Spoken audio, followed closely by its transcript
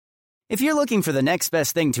If you're looking for the next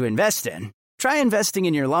best thing to invest in, try investing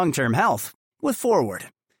in your long-term health with Forward.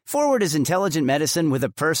 Forward is intelligent medicine with a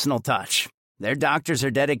personal touch. Their doctors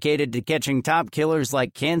are dedicated to catching top killers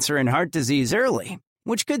like cancer and heart disease early,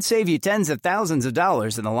 which could save you tens of thousands of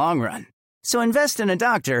dollars in the long run. So invest in a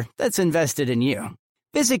doctor that's invested in you.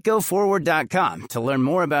 Visit GoForward.com to learn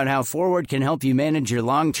more about how Forward can help you manage your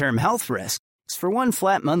long-term health risks for one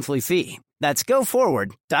flat monthly fee. That's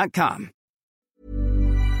GoForward.com.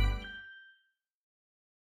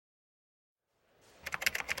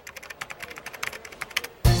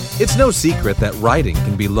 It's no secret that writing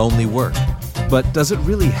can be lonely work, but does it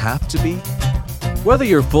really have to be? Whether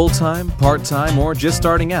you're full-time, part-time, or just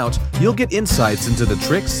starting out, you'll get insights into the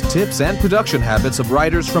tricks, tips, and production habits of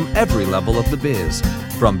writers from every level of the biz.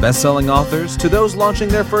 From best-selling authors to those launching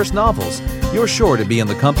their first novels, you're sure to be in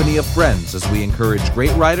the company of friends as we encourage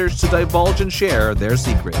great writers to divulge and share their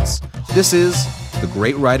secrets. This is the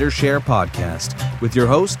Great Writers Share podcast with your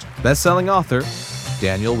host, best-selling author,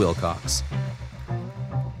 Daniel Wilcox.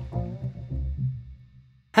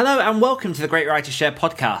 Hello and welcome to the Great Writers Share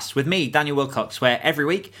podcast with me, Daniel Wilcox, where every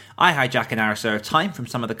week I hijack an hour or so of time from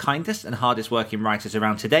some of the kindest and hardest working writers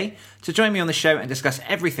around today to join me on the show and discuss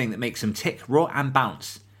everything that makes them tick, roar and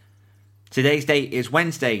bounce. Today's date is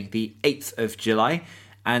Wednesday, the 8th of July,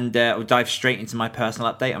 and I'll dive straight into my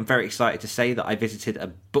personal update. I'm very excited to say that I visited a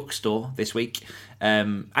bookstore this week.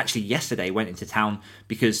 Actually, yesterday went into town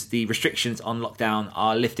because the restrictions on lockdown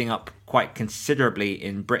are lifting up quite considerably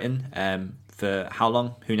in Britain. For how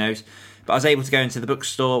long, who knows, but I was able to go into the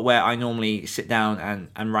bookstore where I normally sit down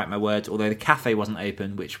and write my words, although the cafe wasn't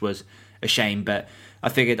open, which was a shame. But I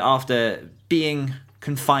figured after being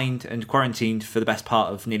confined and quarantined for the best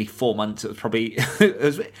part of nearly 4 months, it was probably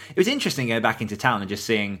it was interesting going back into town and just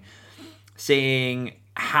seeing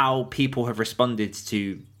how people have responded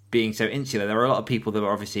to being so insular. There were a lot of people that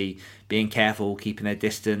were obviously being careful, keeping their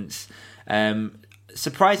distance.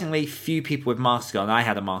 Surprisingly few people with masks on. I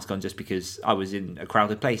had a mask on just because I was in a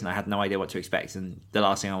crowded place and I had no idea what to expect, and the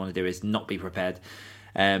last thing I want to do is not be prepared.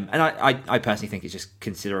 And I personally think it's just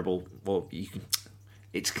considerable, or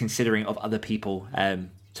it's considering of other people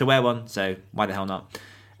to wear one, so why the hell not?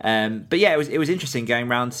 But yeah, it was interesting going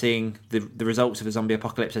around seeing the results of the zombie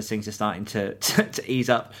apocalypse as things are starting to ease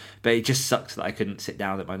up, but it just sucks that I couldn't sit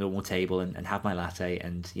down at my normal table and have my latte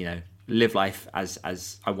and, you know, live life as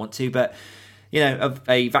I want to. But you know,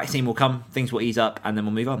 a vaccine will come, things will ease up, and then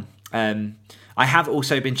we'll move on. I have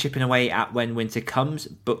also been chipping away at When Winter Comes,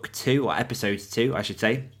 book 2, or episode 2, I should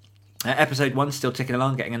say. Episode 1 still ticking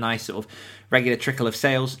along, getting a nice sort of regular trickle of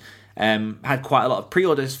sales. Had quite a lot of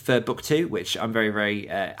pre-orders for book 2, which I'm very, very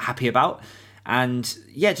happy about. And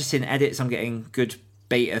yeah, just in edits, I'm getting good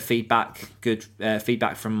beta feedback, good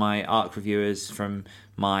feedback from my ARC reviewers, from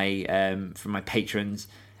my patrons.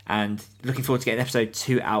 And looking forward to getting episode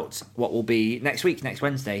 2 out, what will be next week, next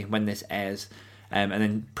Wednesday, when this airs. And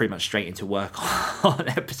then pretty much straight into work on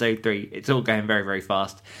episode 3. It's all going very, very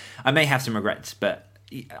fast. I may have some regrets, but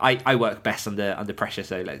I work best under pressure,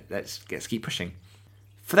 so let's keep pushing.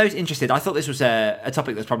 For those interested, I thought this was a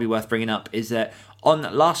topic that's probably worth bringing up, is that on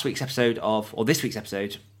this week's episode,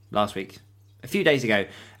 a few days ago,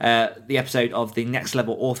 the episode of the Next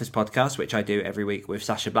Level Authors podcast, which I do every week with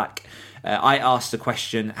Sasha Black, I asked the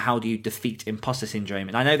question, how do you defeat imposter syndrome?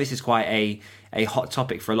 And I know this is quite a hot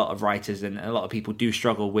topic for a lot of writers, and a lot of people do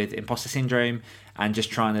struggle with imposter syndrome and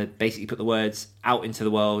just trying to basically put the words out into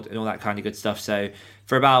the world and all that kind of good stuff. So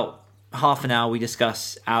for about half an hour, we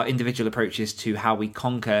discuss our individual approaches to how we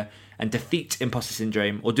conquer and defeat imposter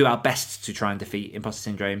syndrome, or do our best to try and defeat imposter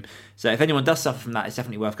syndrome. So if anyone does suffer from that, it's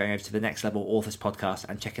definitely worth going over to the Next Level Authors podcast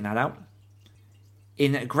and checking that out.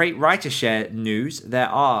 In Great Writers Share news, there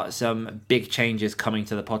are some big changes coming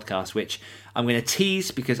to the podcast, which I'm going to tease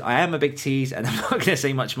because I am a big tease and I'm not going to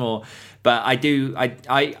say much more. But I'm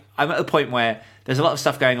at a point where there's a lot of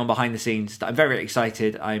stuff going on behind the scenes that I'm very, very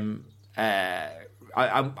excited. I'm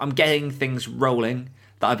getting things rolling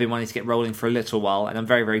that I've been wanting to get rolling for a little while, and I'm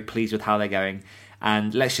very, very pleased with how they're going.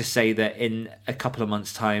 And let's just say that in a couple of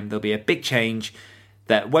months' time, there'll be a big change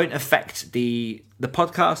that won't affect the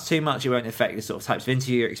podcast too much. It won't affect the sort of types of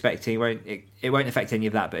interview you're expecting. It won't affect any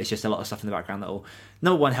of that, but it's just a lot of stuff in the background that will,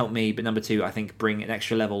 number one, help me, but number two, I think bring an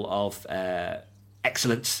extra level of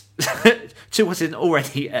excellence to what is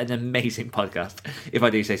already an amazing podcast, if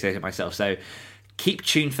I do say so myself. So keep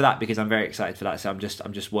tuned for that, because I'm very excited for that. So I'm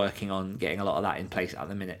just working on getting a lot of that in place at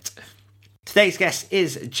the minute. Today's guest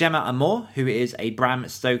is Gemma Amor, who is a Bram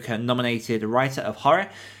Stoker nominated writer of horror.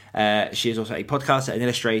 She is also a podcaster, an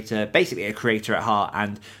illustrator, basically a creator at heart,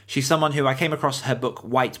 and she's someone who I came across her book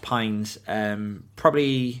White Pines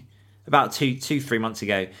probably about 2-3 months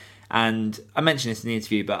ago, And I mentioned this in the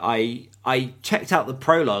interview, but I checked out the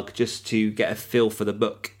prologue just to get a feel for the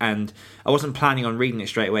book, and I wasn't planning on reading it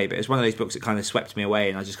straight away, but it was one of those books that kind of swept me away,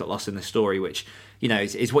 and I just got lost in the story, which, you know,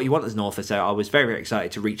 is what you want as an author. So I was very, very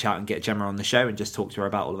excited to reach out and get Gemma on the show and just talk to her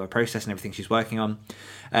about all of her process and everything she's working on.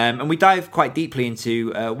 And we dive quite deeply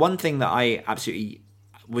into one thing that I absolutely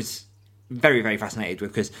was very, very fascinated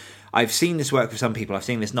with, because I've seen this work for some people, I've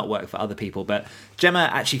seen this not work for other people, but Gemma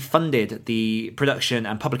actually funded the production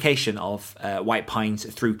and publication of White Pines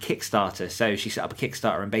through Kickstarter. So she set up a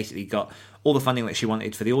Kickstarter and basically got all the funding that she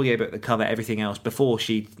wanted for the audiobook, the cover, everything else before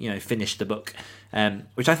she, you know, finished the book,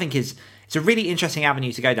 which I think it's a really interesting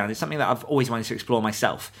avenue to go down. It's something that I've always wanted to explore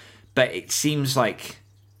myself, but it seems like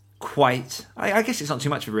quite, I guess it's not too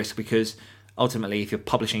much of a risk, because ultimately if you're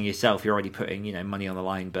publishing yourself, you're already putting, you know, money on the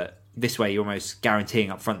line, but this way you're almost guaranteeing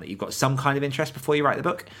up front that you've got some kind of interest before you write the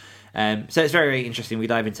book. So it's very, very interesting. We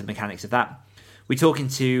dive into the mechanics of that. We talk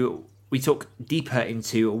deeper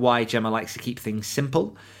into why Gemma likes to keep things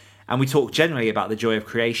simple, and we talk generally about the joy of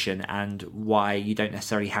creation and why you don't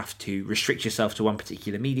necessarily have to restrict yourself to one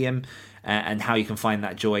particular medium, and how you can find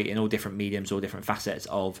that joy in all different mediums, all different facets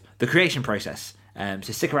of the creation process.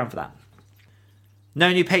 So stick around for that. No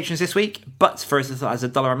new patrons this week, but for as little as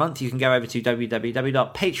 $1 a month, you can go over to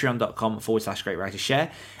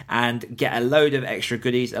www.patreon.com/GreatWritersShare and get a load of extra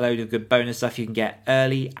goodies, a load of good bonus stuff. You can get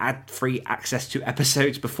early, ad-free access to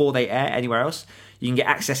episodes before they air anywhere else. You can get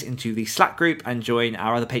access into the Slack group and join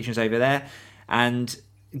our other patrons over there, and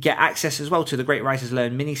get access as well to the Great Writers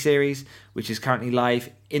Learn mini-series, which is currently live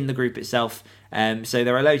in the group itself. So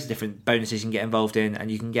there are loads of different bonuses you can get involved in, and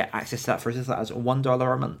you can get access to that for as little as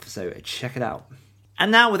 $1 a month. So check it out. And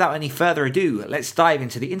now, without any further ado, let's dive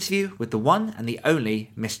into the interview with the one and the only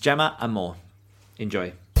Miss Gemma Amor.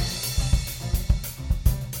 Enjoy.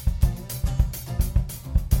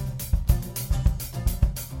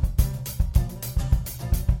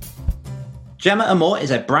 Gemma Amor is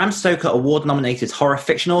a Bram Stoker Award-nominated horror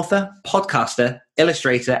fiction author, podcaster,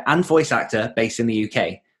 illustrator, and voice actor based in the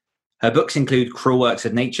UK. Her books include Cruel Works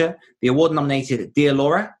of Nature, the award-nominated Dear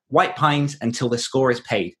Laura, White Pines, and Till the Score is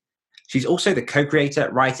Paid. She's also the co-creator,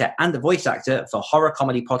 writer, and the voice actor for horror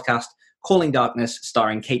comedy podcast Calling Darkness,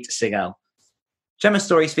 starring Kate Siegel. Gemma's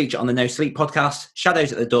stories feature on the No Sleep podcast,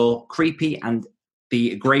 Shadows at the Door, Creepy, and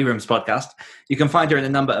the Grey Rooms podcast. You can find her in a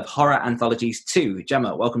number of horror anthologies too.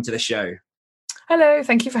 Gemma, welcome to the show. Hello,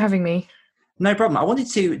 thank you for having me. No problem. I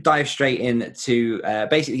wanted to dive straight in to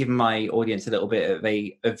basically give my audience a little bit of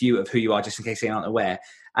a view of who you are, just in case they aren't aware.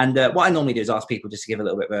 And what I normally do is ask people just to give a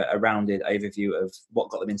little bit of a rounded overview of what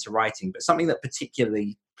got them into writing. But something that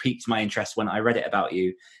particularly piqued my interest when I read it about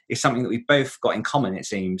you is something that we both got in common, it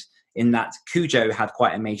seems, in that Cujo had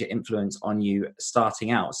quite a major influence on you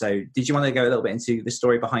starting out. So did you want to go a little bit into the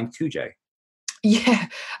story behind Cujo? Yeah,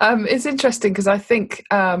 it's interesting because I think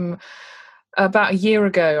about a year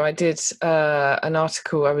ago I did an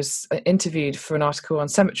article. I was interviewed for an article on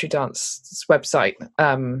Cemetery Dance's website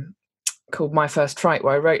called My First Fright,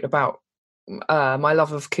 where I wrote about my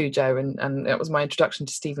love of Cujo, and it was my introduction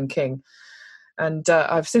to Stephen King. And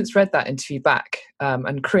I've since read that interview back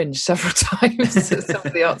and cringed several times at some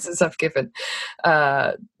of the answers I've given,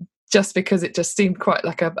 just because it just seemed quite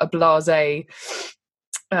like a blasé,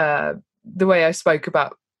 the way I spoke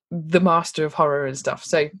about the master of horror and stuff.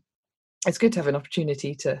 So it's good to have an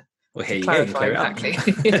opportunity to clarify exactly.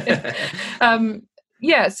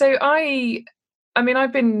 Yeah, so I mean,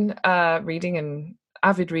 I've been reading, an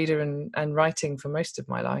avid reader and writing for most of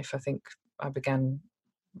my life. I think I began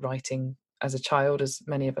writing as a child, as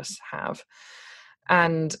many of us have.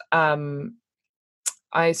 And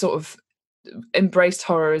I sort of embraced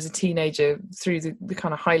horror as a teenager through the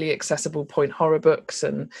kind of highly accessible point horror books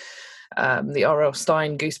and the R.L.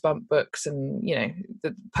 Stine Goosebump books and, you know,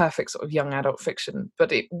 the perfect sort of young adult fiction.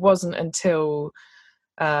 But it wasn't until...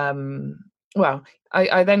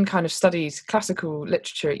 I then kind of studied classical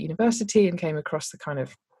literature at university and came across the kind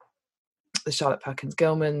of the Charlotte Perkins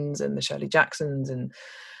Gilmans and the Shirley Jacksons, and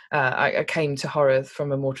I came to horror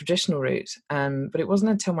from a more traditional route. But it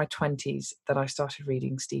wasn't until my 20s that I started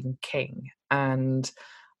reading Stephen King. And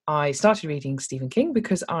I started reading Stephen King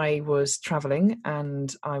because I was traveling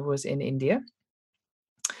and I was in India.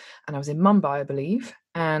 And I was in Mumbai, I believe.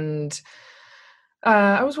 And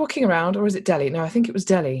I was walking around, or was it Delhi? No, I think it was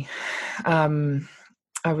Delhi.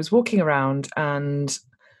 I was walking around, and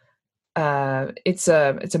it's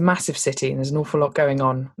a massive city, and there's an awful lot going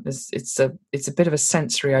on. It's a bit of a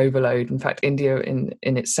sensory overload. In fact, India in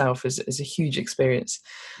itself is a huge experience.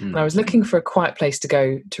 And I was looking for a quiet place to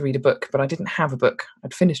go to read a book, but I didn't have a book.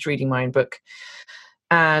 I'd finished reading my own book,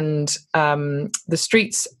 and the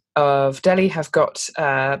streets of Delhi have got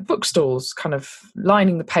bookstalls kind of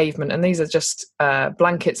lining the pavement, and these are just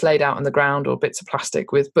blankets laid out on the ground or bits of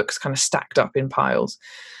plastic with books kind of stacked up in piles.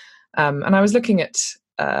 And I was looking at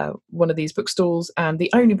one of these bookstalls, and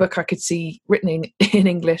the only book I could see written in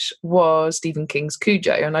English was Stephen King's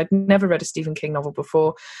Cujo, and I'd never read a Stephen King novel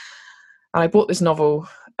before. And I bought this novel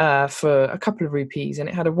for a couple of rupees, and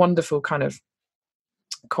it had a wonderful kind of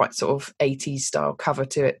quite sort of 80s style cover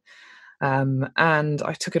to it. And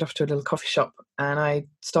I took it off to a little coffee shop and I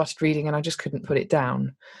started reading, and I just couldn't put it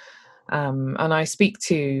down. And I speak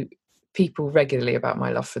to people regularly about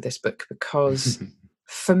my love for this book because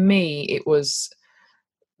for me, it was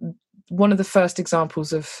one of the first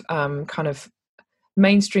examples of kind of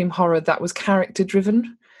mainstream horror that was character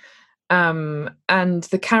driven. And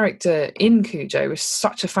the character in Cujo is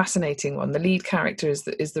such a fascinating one. The lead character is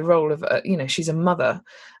the role of, she's a mother,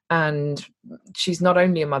 and she's not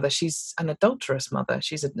only a mother, she's an adulterous mother.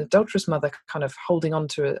 She's an adulterous mother kind of holding on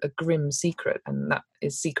to a grim secret, and that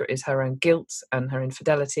secret is her own guilt and her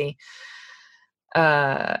infidelity.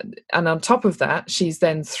 And on top of that, she's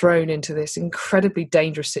then thrown into this incredibly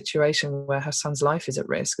dangerous situation where her son's life is at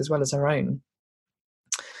risk as well as her own.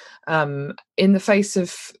 In the face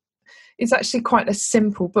of, it's actually quite a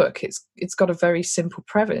simple book. It's got a very simple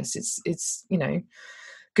premise. It's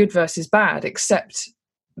good versus bad, except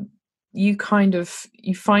you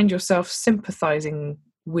find yourself sympathizing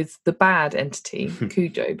with the bad entity,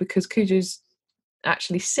 Cujo, because Cujo's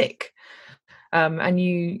actually sick. And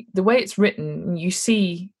the way it's written, you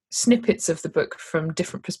see snippets of the book from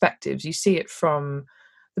different perspectives. You see it from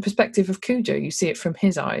the perspective of Cujo. You see it from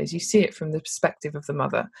his eyes. You see it from the perspective of the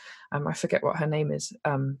mother. I forget what her name is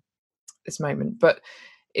this moment, but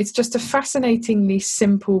it's just a fascinatingly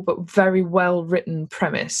simple but very well written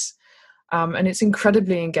premise. And it's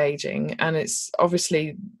incredibly engaging, and it's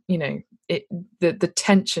obviously, the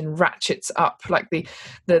tension ratchets up, like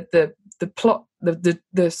the plot,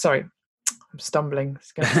 sorry, I'm stumbling.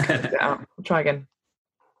 Get it out. I'll try again.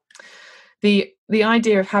 The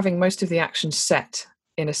idea of having most of the action set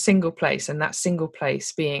in a single place, and that single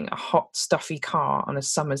place being a hot, stuffy car on a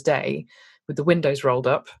summer's day with the windows rolled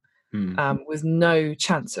up, with no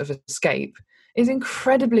chance of escape, is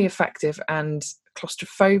incredibly effective and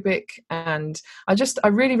claustrophobic. And I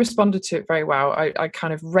really responded to it very well. I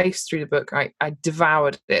kind of raced through the book. I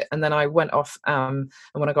devoured it, and then I went off, and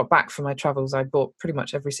when I got back from my travels, I bought pretty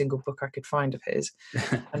much every single book I could find of his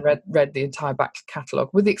and read the entire back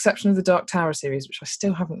catalogue, with the exception of the Dark Tower series, which I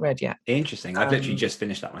still haven't read yet. Interesting. I've literally just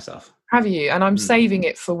finished that myself. Have you? And I'm saving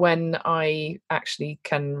it for when I actually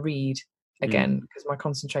can read again, because my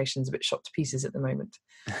concentration's a bit shot to pieces at the moment.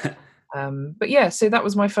 But yeah, so that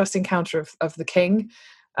was my first encounter of the King,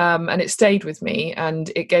 and it stayed with me,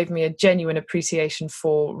 and it gave me a genuine appreciation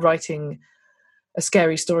for writing a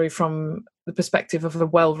scary story from the perspective of a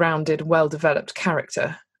well-rounded, well-developed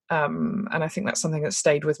character. And I think that's something that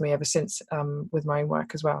stayed with me ever since, with my own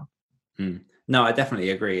work as well. No, I definitely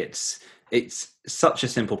agree. It's such a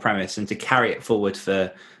simple premise, and to carry it forward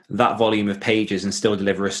for that volume of pages and still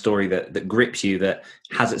deliver a story that grips you, that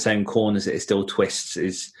has its own corners, that it still twists,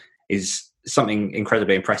 is something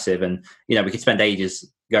incredibly impressive. And we could spend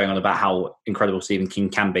ages going on about how incredible Stephen King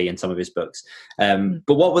can be in some of his books.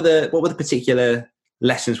 But what were the particular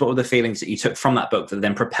lessons? What were the feelings that you took from that book that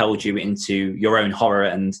then propelled you into your own horror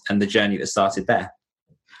and the journey that started there?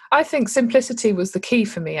 I think simplicity was the key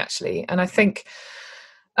for me, actually. And I think,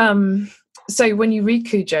 so when you read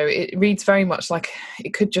Cujo, it reads very much like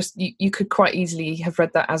it could just, you could quite easily have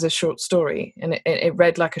read that as a short story. And it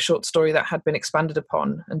read like a short story that had been expanded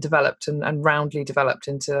upon and developed and roundly developed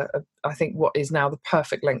into, I think, what is now the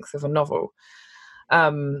perfect length of a novel.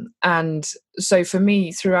 And so for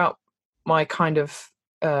me, throughout my kind of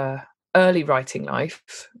early writing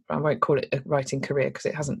life, I won't call it a writing career because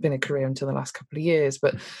it hasn't been a career until the last couple of years,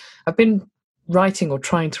 but I've been writing or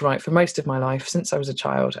trying to write for most of my life since I was a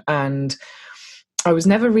child, and I was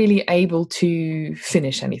never really able to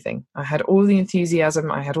finish anything. I had all the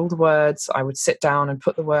enthusiasm, I had all the words, I would sit down and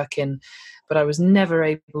put the work in, but I was never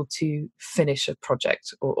able to finish a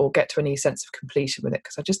project or get to any sense of completion with it,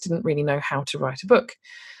 because I just didn't really know how to write a book.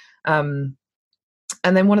 And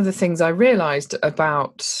then one of the things I realized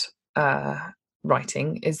about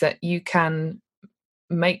writing is that you can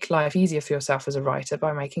make life easier for yourself as a writer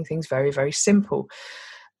by making things very, very simple.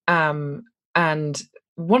 And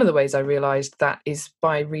one of the ways I realized that is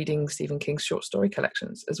by reading Stephen King's short story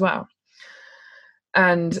collections as well.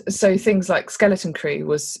 And so things like Skeleton Crew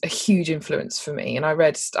was a huge influence for me. And I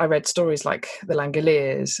read stories like The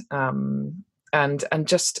Langoliers, and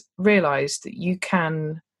just realized that you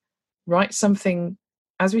can write something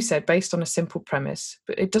as we said, based on a simple premise,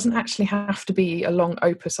 but it doesn't actually have to be a long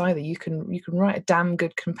opus either. You can write a damn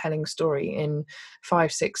good, compelling story in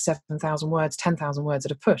 5, 6, 7,000 words, 10,000 words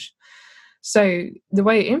at a push. So the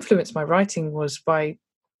way it influenced my writing was by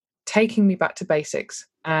taking me back to basics,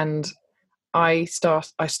 and I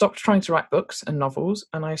stopped trying to write books and novels,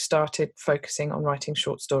 and I started focusing on writing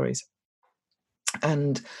short stories.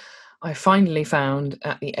 And I finally found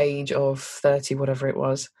at the age of 30, whatever it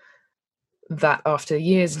was, that after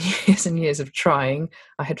years and years and years of trying,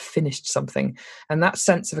 I had finished something. And that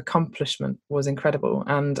sense of accomplishment was incredible.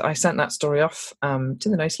 And I sent that story off to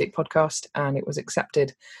the No Sleep podcast, and it was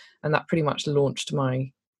accepted. And that pretty much launched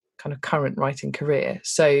my kind of current writing career.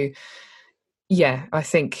 So, yeah, I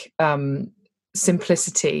think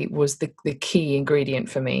simplicity was the key ingredient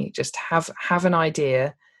for me. Just have an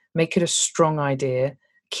idea, make it a strong idea,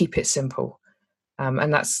 keep it simple.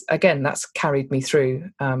 And that's carried me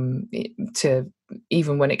through to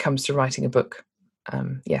even when it comes to writing a book.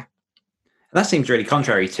 That seems really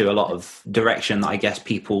contrary to a lot of direction that I guess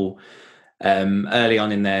people early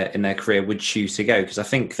on in their career would choose to go, because I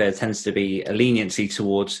think there tends to be a leniency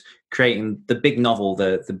towards creating the big novel,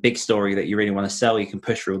 the big story that you really want to sell. You can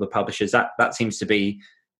push through all the publishers. That seems to be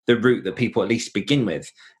the route that people at least begin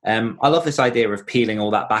with. I love this idea of peeling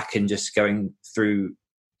all that back and just going through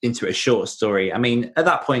into a short story. I mean, at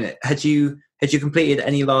that point, had you completed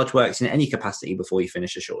any large works in any capacity before you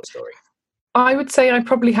finished a short story? I would say I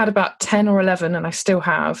probably had about 10 or 11, and I still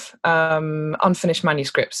have unfinished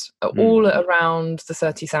manuscripts, all at around the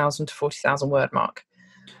 30,000 to 40,000 word mark.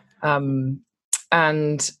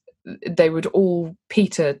 And they would all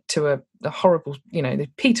peter to a horrible,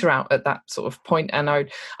 they'd peter out at that sort of point, and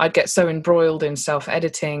I'd get so embroiled in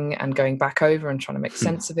self-editing and going back over and trying to make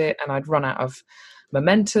sense of it, and I'd run out of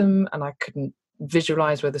momentum and I couldn't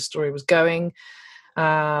visualize where the story was going.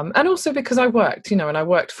 And also because I worked, and I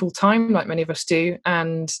worked full time like many of us do,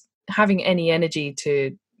 and having any energy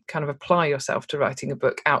to kind of apply yourself to writing a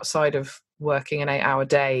book outside of working an 8-hour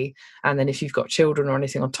day, and then if you've got children or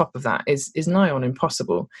anything on top of that is nigh on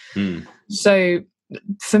impossible. So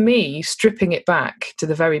for me, stripping it back to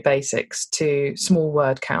the very basics, to small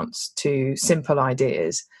word counts, to simple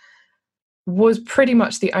ideas, was pretty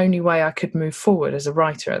much the only way I could move forward as a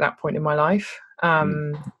writer at that point in my life.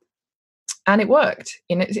 And it worked.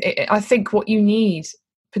 I think what you need,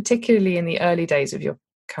 particularly in the early days of your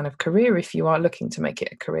kind of career, if you are looking to make it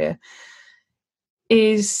a career,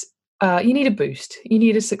 is you need a boost. You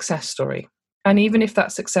need a success story. And even if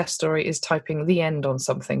that success story is typing the end on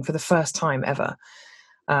something for the first time ever,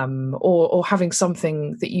 or having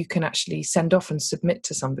something that you can actually send off and submit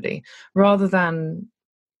to somebody, rather than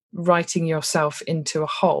writing yourself into a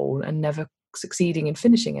hole and never succeeding in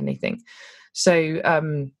finishing anything. So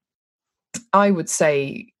I would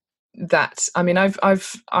say that, I mean,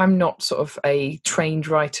 I'm not sort of a trained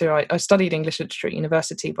writer. I studied English literature at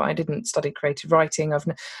university, but I didn't study creative writing.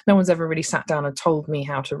 No one's ever really sat down and told me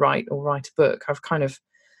how to write or write a book. I've kind of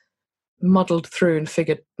muddled through and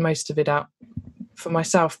figured most of it out for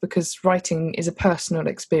myself, because writing is a personal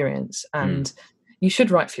experience, and you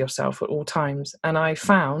should write for yourself at all times. And I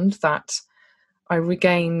found that I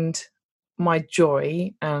regained my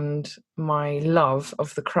joy and my love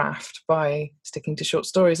of the craft by sticking to short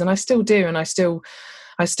stories. And I still do. And I still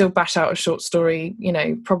bash out a short story,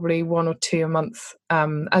 probably 1 or 2 a month,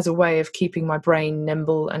 as a way of keeping my brain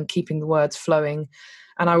nimble and keeping the words flowing.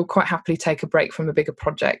 And I will quite happily take a break from a bigger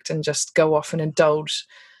project and just go off and indulge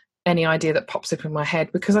any idea that pops up in my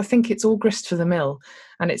head, because I think it's all grist for the mill.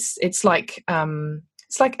 And it's like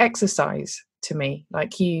exercise to me.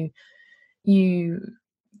 Like you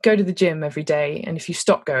go to the gym every day, and if you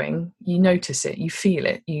stop going, you notice it, you feel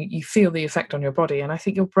it, you feel the effect on your body. And I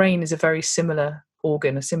think your brain is a very similar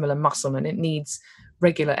organ, a similar muscle, and it needs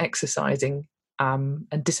regular exercising and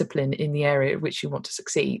discipline in the area at which you want to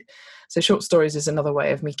succeed. So short stories is another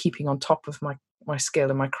way of me keeping on top of my skill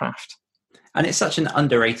and my craft. And it's such an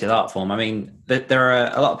underrated art form. I mean, there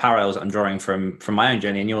are a lot of parallels I'm drawing from my own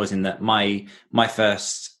journey and yours, in that my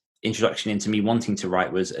first introduction into me wanting to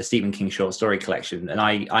write was a Stephen King short story collection, and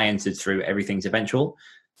I entered through Everything's Eventual.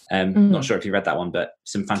 Not sure if you read that one, but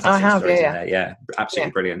some fantastic stories in there. Yeah,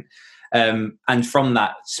 absolutely brilliant. And from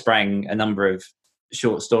that sprang a number of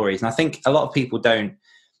short stories. And I think a lot of people don't,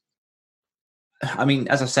 I mean,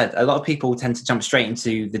 as I've said, a lot of people tend to jump straight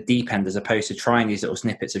into the deep end as opposed to trying these little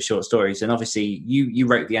snippets of short stories. And obviously you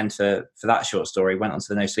wrote the end for that short story, went onto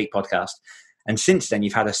the No Sleep podcast. And since then,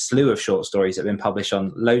 you've had a slew of short stories that have been published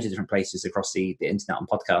on loads of different places across the internet and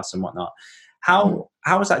podcasts and whatnot. How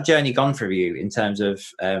has that journey gone for you in terms of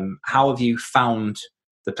how have you found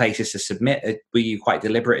the places to submit? Were you quite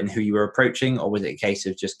deliberate in who you were approaching, or was it a case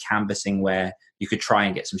of just canvassing where you could try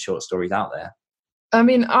and get some short stories out there? I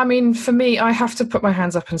mean, for me, I have to put my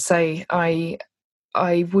hands up and say I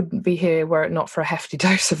wouldn't be here were it not for a hefty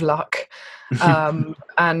dose of luck,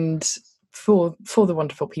 and for the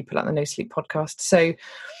wonderful people at the No Sleep podcast. So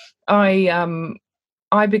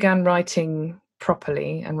I began writing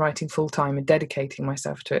properly and writing full time and dedicating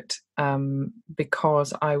myself to it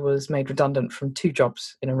because I was made redundant from 2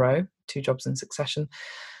 jobs in a row, 2 jobs in succession.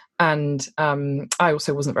 And I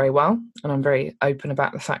also wasn't very well, and I'm very open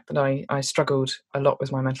about the fact that I struggled a lot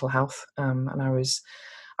with my mental health, and I was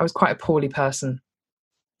quite a poorly person.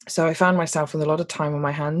 So I found myself with a lot of time on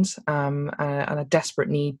my hands, and a desperate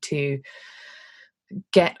need to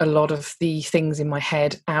get a lot of the things in my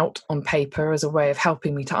head out on paper as a way of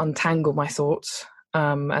helping me to untangle my thoughts.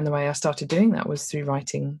 And the way I started doing that was through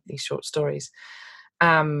writing these short stories.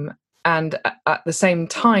 And at the same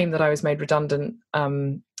time that I was made redundant,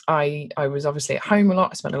 I was obviously at home a lot.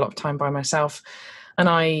 I spent a lot of time by myself, and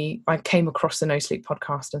I came across the No Sleep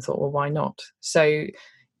podcast and thought, well, why not? So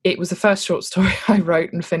it was the first short story I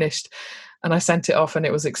wrote and finished, and I sent it off and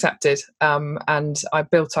it was accepted. And I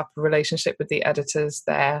built up a relationship with the editors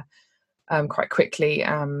there quite quickly,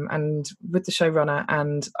 and with the showrunner.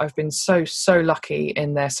 And I've been so lucky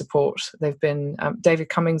in their support. They've been, David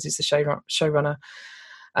Cummings is the showrunner,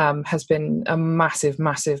 has been a massive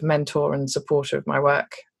mentor and supporter of my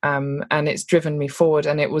work. And it's driven me forward.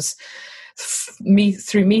 And it was me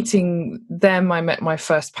through meeting them, I met my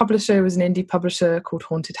first publisher. It was an indie publisher called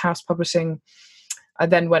Haunted House Publishing. I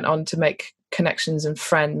then went on to make connections and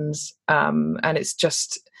friends, and it's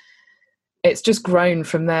just grown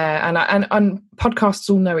from there. And podcasts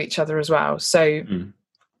all know each other as well. So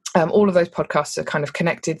all of those podcasts are kind of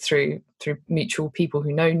connected through mutual people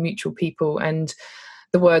who know mutual people, and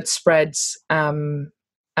the word spreads.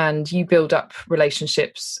 And you build up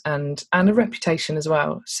relationships and a reputation as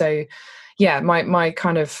well. So yeah, my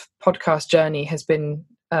kind of podcast journey has been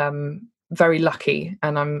very lucky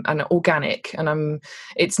and organic, and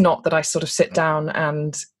it's not that I sort of sit down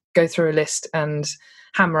and go through a list and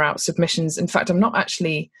hammer out submissions. In fact, I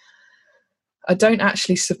don't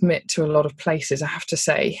actually submit to a lot of places, I have to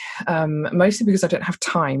say, mostly because I don't have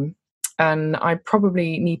time, and I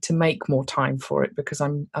probably need to make more time for it because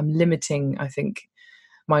I'm limiting, I think,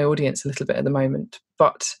 my audience a little bit at the moment.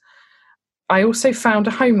 But I also found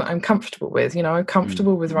a home that I'm comfortable with. You know, I'm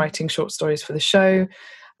comfortable with writing short stories for the show.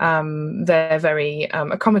 They're very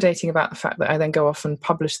accommodating about the fact that I then go off and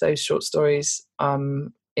publish those short stories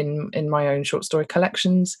in my own short story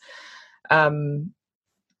collections. So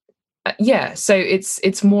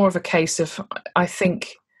it's more of a case of, I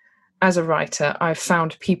think, as a writer, I've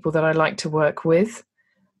found people that I like to work with.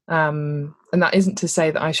 And that isn't to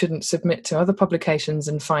say that I shouldn't submit to other publications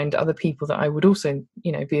and find other people that I would also,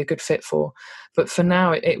 be a good fit for. But for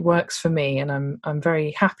now, it works for me, and I'm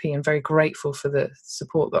very happy and very grateful for the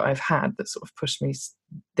support that I've had that sort of pushed me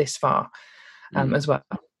this far as well.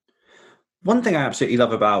 One thing I absolutely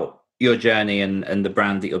love about your journey and the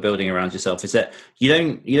brand that you're building around yourself is that you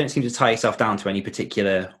don't seem to tie yourself down to any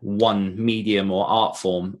particular one medium or art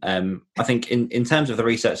form. I think in terms of the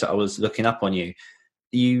research that I was looking up on you,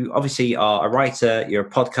 you obviously are a writer, you're a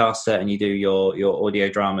podcaster, and you do your audio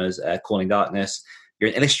dramas, Calling Darkness. You're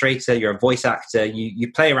an illustrator, you're a voice actor,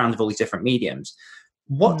 you play around with all these different mediums.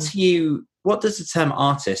 What does the term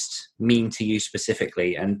artist mean to you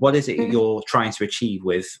specifically, and what is it you're trying to achieve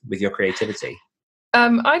with your creativity?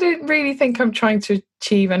 I don't really think I'm trying to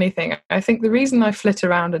achieve anything. I think the reason I flit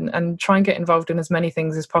around and try and get involved in as many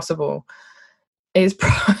things as possible is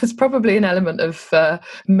probably an element of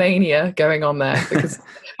mania going on there, because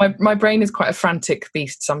my brain is quite a frantic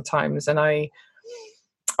beast sometimes, and I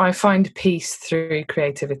find peace through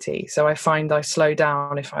creativity. So I find I slow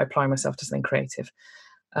down if I apply myself to something creative.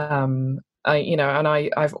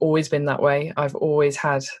 I've always been that way. I've always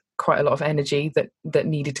had quite a lot of energy that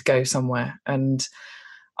needed to go somewhere, and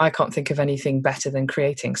I can't think of anything better than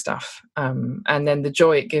creating stuff. And then the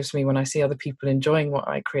joy it gives me when I see other people enjoying what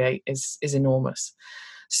I create is enormous.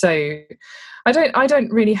 So I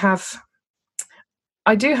don't really have.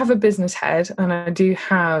 I do have a business head, and I do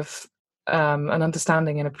have an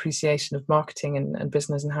understanding and appreciation of marketing and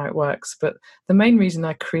business and how it works. But the main reason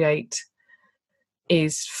I create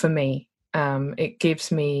is for me. It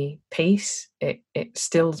gives me peace. It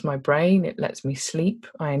stills my brain. It lets me sleep.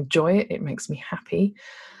 I enjoy it. It makes me happy.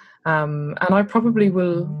 And I probably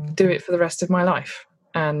will do it for the rest of my life,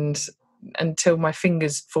 and until my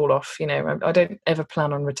fingers fall off. I don't ever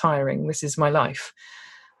plan on retiring. This is my life.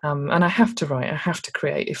 And I have to write, I have to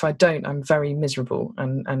create. If I don't, I'm very miserable.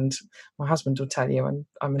 And my husband will tell you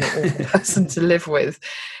I'm an awful person to live with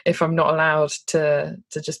if I'm not allowed to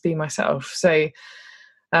just be myself. So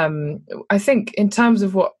I think in terms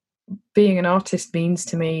of what being an artist means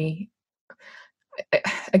to me,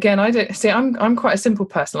 again, I don't see. I'm quite a simple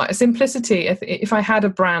person. Like a simplicity. If I had a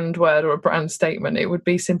brand word or a brand statement, it would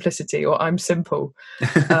be simplicity, or I'm simple.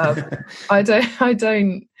 I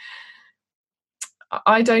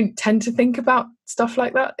don't tend to think about stuff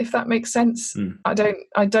like that, if that makes sense. I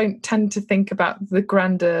don't tend to think about the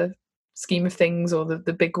grander scheme of things or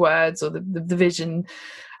the big words or the vision.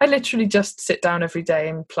 I literally just sit down every day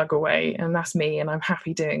and plug away, and that's me, and I'm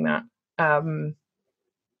happy doing that.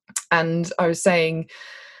 And I was saying,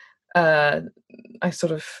 I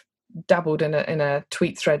sort of dabbled in a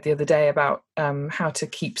tweet thread the other day about how to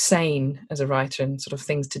keep sane as a writer and sort of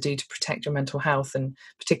things to do to protect your mental health, and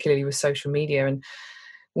particularly with social media. And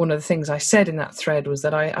one of the things I said in that thread was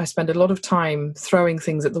that I spend a lot of time throwing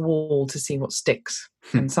things at the wall to see what sticks.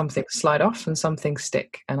 And some things slide off and some things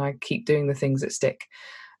stick, and I keep doing the things that stick.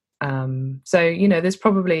 So, there's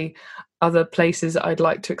probably other places I'd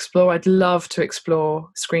like to explore. I'd love to explore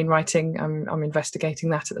screenwriting. I'm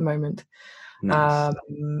investigating that at the moment. Nice.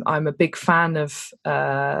 I'm a big fan of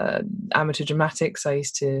amateur dramatics. I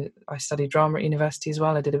studied drama at university as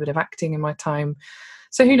well. I did a bit of acting in my time.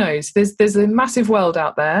 So who knows? There's a massive world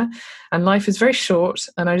out there, and life is very short.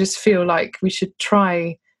 And I just feel like we should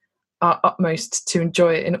try our utmost to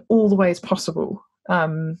enjoy it in all the ways possible.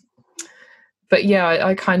 But yeah,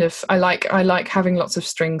 I like having lots of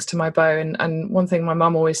strings to my bow. And one thing my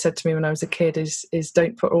mum always said to me when I was a kid is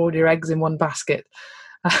don't put all your eggs in one basket,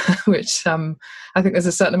 which I think there's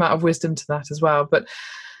a certain amount of wisdom to that as well. But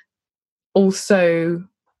also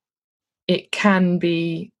it can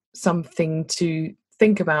be something to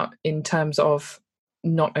think about in terms of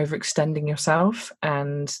not overextending yourself.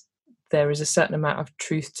 And there is a certain amount of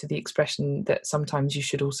truth to the expression that sometimes you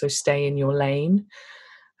should also stay in your lane.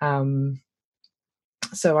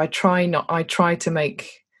 So I try to make,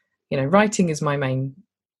 writing is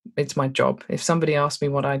it's my job. If somebody asked me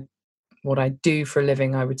what I do for a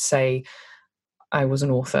living, I would say I was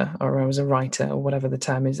an author, or I was a writer, or whatever the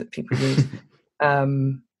term is that people use.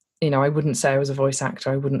 I wouldn't say I was a voice actor.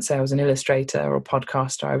 I wouldn't say I was an illustrator or a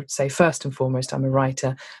podcaster. I would say first and foremost, I'm a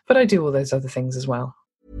writer, but I do all those other things as well.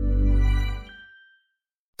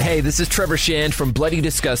 Hey, this is Trevor Shand from Bloody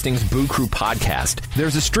Disgusting's Boo Crew podcast.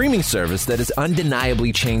 There's a streaming service that has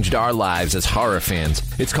undeniably changed our lives as horror fans.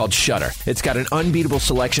 It's called Shudder. It's got an unbeatable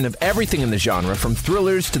selection of everything in the genre, from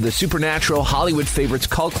thrillers to the supernatural, Hollywood favorites,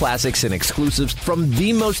 cult classics, and exclusives from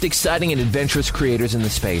the most exciting and adventurous creators in the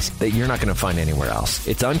space that you're not going to find anywhere else.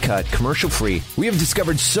 It's uncut, commercial-free. We have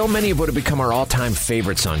discovered so many of what have become our all-time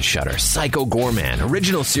favorites on Shudder. Psycho Goreman,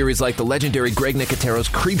 original series like the legendary Greg Nicotero's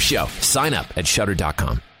Creepshow. Sign up at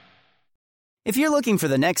Shudder.com. If you're looking for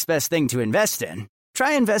the next best thing to invest in,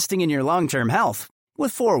 try investing in your long-term health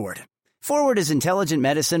with Forward. Forward is intelligent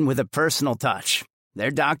medicine with a personal touch.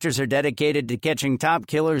 Their doctors are dedicated to catching top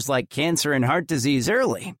killers like cancer and heart disease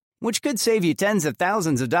early, which could save you tens of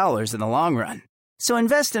thousands of dollars in the long run. So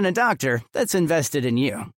invest in a doctor that's invested in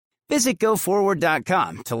you. Visit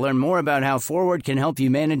GoForward.com to learn more about how Forward can help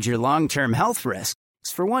you manage your long-term health risks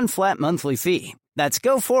for one flat monthly fee. That's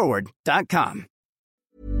GoForward.com.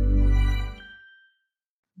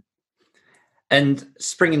 And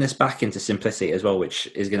bringing this back into simplicity as well, which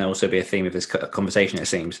is going to also be a theme of this conversation, it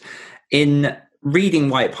seems. In reading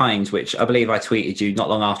White Pines, which I believe I tweeted you not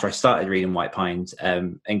long after I started reading White Pines,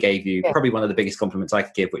 and gave you probably one of the biggest compliments I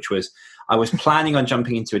could give, which was I was planning on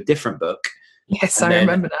jumping into a different book. Yes, I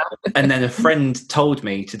remember that. And then a friend told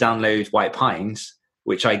me to download White Pines,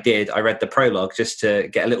 which I did. I read the prologue just to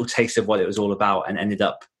get a little taste of what it was all about, and ended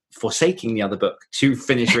up forsaking the other book to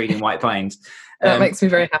finish reading White Pines. That makes me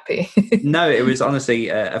very happy. No, it was honestly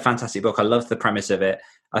a fantastic book. I loved the premise of it.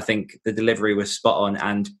 I think the delivery was spot on,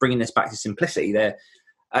 and bringing this back to simplicity, there's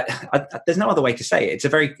no other way to say it.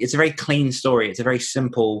 It's a very clean story. It's a very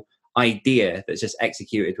simple idea that's just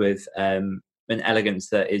executed with an elegance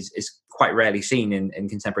that is quite rarely seen in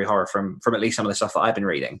contemporary horror from at least some of the stuff that I've been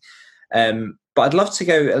reading. But I'd love to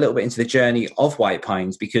go a little bit into the journey of White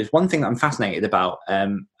Pines, because one thing that I'm fascinated about,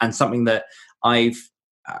 and something that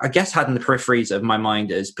I guess had in the peripheries of my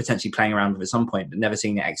mind as potentially playing around with at some point, but never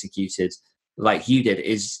seeing it executed like you did,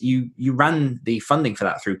 is you ran the funding for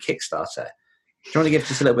that through Kickstarter. Do you want to give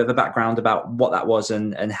just a little bit of a background about what that was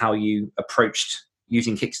and how you approached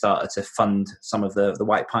using Kickstarter to fund some of the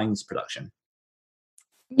White Pines production?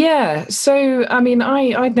 Yeah, so I mean,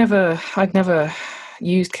 I'd never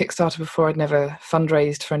used Kickstarter before. I'd never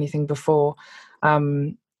fundraised for anything before.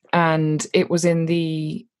 And it was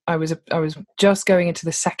I was just going into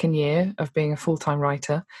the second year of being a full-time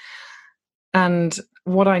writer. And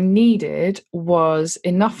what I needed was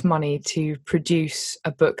enough money to produce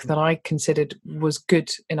a book that I considered was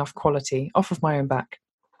good enough quality off of my own back.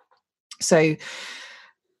 So,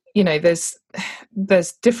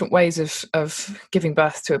 there's different ways of giving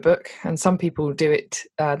birth to a book, and some people do it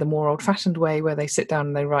the more old-fashioned way, where they sit down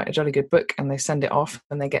and they write a jolly good book and they send it off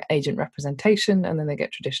and they get agent representation and then they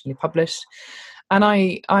get traditionally published. And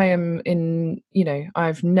I am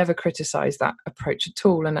I've never criticized that approach at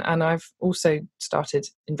all. And I've also started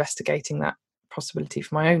investigating that possibility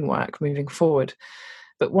for my own work moving forward.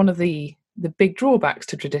 But one of the big drawbacks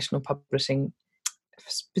to traditional publishing,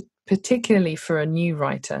 particularly for a new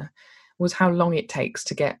writer, was how long it takes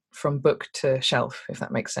to get from book to shelf, if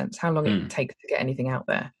that makes sense, how long it takes to get anything out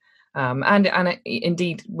there. And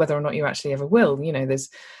indeed, whether or not you actually ever will, there's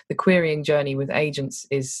the querying journey with agents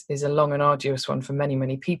is a long and arduous one for many,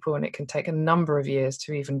 many people, and it can take a number of years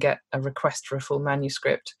to even get a request for a full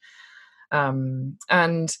manuscript. And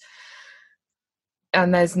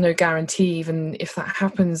there's no guarantee, even if that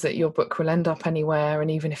happens, that your book will end up anywhere, and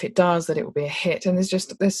even if it does, that it will be a hit. And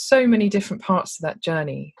there's so many different parts to that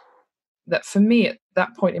journey that, for me, at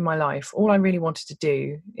that point in my life, all I really wanted to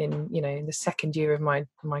do in the second year of my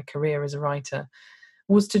career as a writer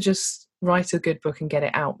was to just write a good book and get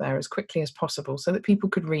it out there as quickly as possible so that people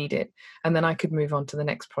could read it, and then I could move on to the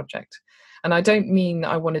next project. And I don't mean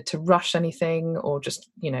I wanted to rush anything or just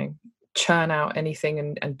churn out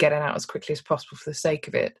anything and get it out as quickly as possible for the sake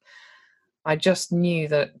of it. I just knew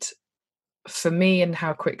that for me and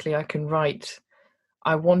how quickly I can write,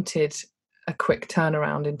 I wanted a quick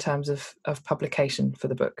turnaround in terms of publication for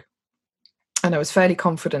the book. And I was fairly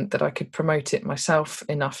confident that I could promote it myself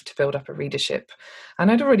enough to build up a readership.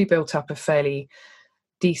 And I'd already built up a fairly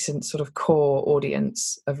decent sort of core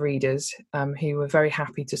audience of readers who were very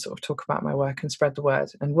happy to sort of talk about my work and spread the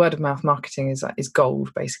word. And word of mouth marketing is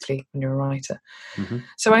gold, basically, when you're a writer. Mm-hmm.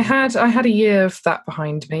 So I had a year of that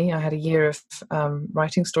behind me. I had a year of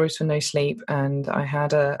writing stories for no sleep, and I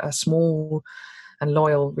had a small and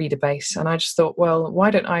loyal reader base. And I just thought, well,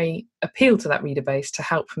 why don't I appeal to that reader base to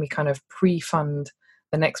help me kind of pre-fund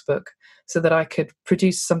the next book so that I could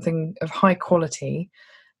produce something of high quality,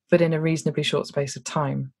 but in a reasonably short space of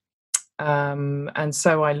time. And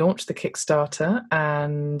so I launched the Kickstarter,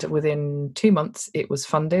 and within 2 months it was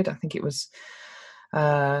funded. I think it was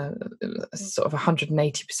sort of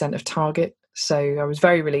 180% of target. So I was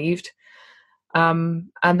very relieved. And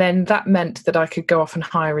then that meant that I could go off and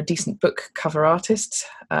hire a decent book cover artist,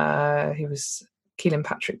 who was Keelan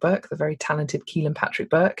Patrick Burke, the very talented Keelan Patrick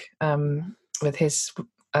Burke, with his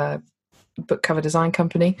book cover design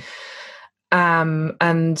company.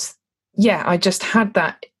 And yeah, I just had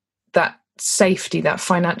that safety, that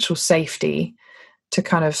financial safety, to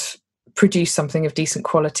kind of produce something of decent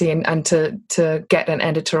quality and to get an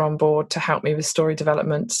editor on board to help me with story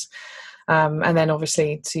developments. And then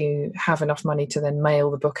obviously to have enough money to then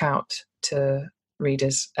mail the book out to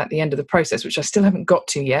readers at the end of the process, which I still haven't got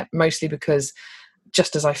to yet, mostly because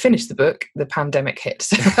just as I finished the book, the pandemic hit.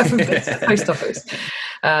 So I haven't been to the post office.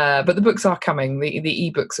 But the books are coming. The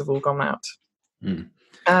e-books have all gone out. Mm.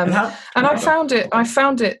 And I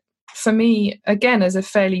found it for me, again, as a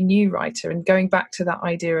fairly new writer, and going back to that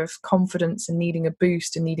idea of confidence and needing a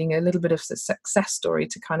boost and needing a little bit of a success story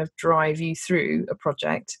to kind of drive you through a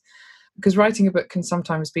project. Because writing a book can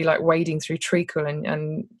sometimes be like wading through treacle,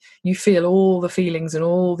 and you feel all the feelings and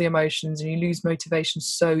all the emotions, and you lose motivation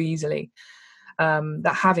so easily.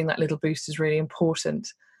 That having that little boost is really important.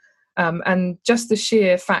 And just the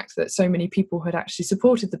sheer fact that so many people had actually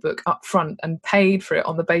supported the book up front and paid for it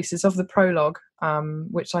on the basis of the prologue,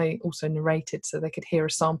 which I also narrated so they could hear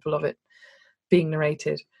a sample of it being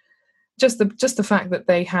narrated. Just the fact that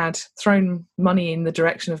they had thrown money in the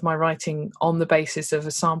direction of my writing on the basis of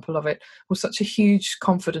a sample of it was such a huge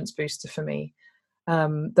confidence booster for me,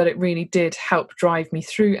 that it really did help drive me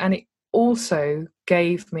through. And it also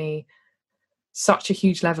gave me such a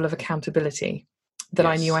huge level of accountability that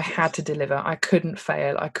I knew I had to deliver. I couldn't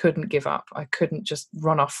fail. I couldn't give up. I couldn't just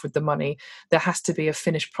run off with the money. There has to be a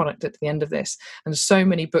finished product at the end of this. And so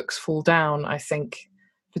many books fall down, I think,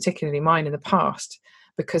 particularly mine in the past,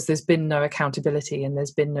 because there's been no accountability and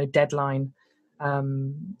there's been no deadline.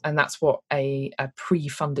 And that's what a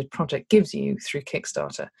pre-funded project gives you through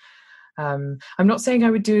Kickstarter. I'm not saying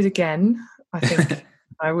I would do it again. I think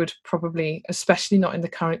I would probably, especially not in the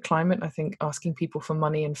current climate, I think asking people for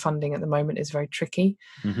money and funding at the moment is very tricky.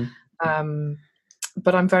 Mm-hmm.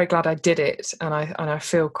 But I'm very glad I did it. And I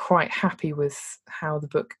feel quite happy with how the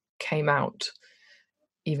book came out,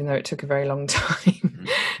 even though it took a very long time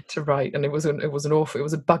to write, and it was a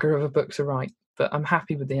bugger of a book to write. But I'm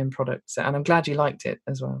happy with the end product, and I'm glad you liked it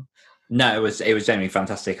as well. No, it was genuinely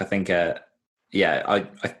fantastic. I think, I'm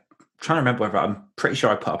trying to remember whether I'm pretty sure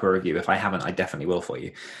I put up a review. If I haven't, I definitely will for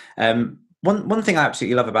you. One thing I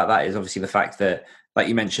absolutely love about that is obviously the fact that, like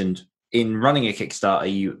you mentioned, in running a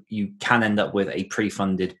Kickstarter, you can end up with a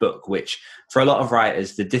pre-funded book, which for a lot of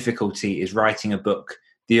writers, the difficulty is writing a book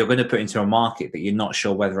that you're going to put into a market that you're not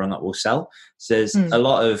sure whether or not will sell. So there's a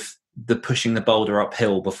lot of the pushing the boulder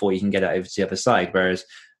uphill before you can get it over to the other side. Whereas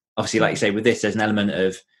obviously, like you say, with this, there's an element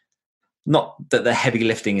of not that the heavy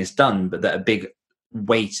lifting is done, but that a big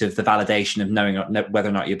weight of the validation of knowing whether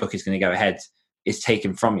or not your book is going to go ahead is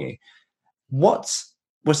taken from you. What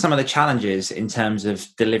were some of the challenges in terms of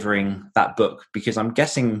delivering that book? Because I'm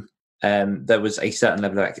guessing there was a certain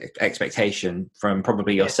level of expectation from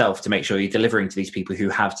probably yourself to make sure you're delivering to these people who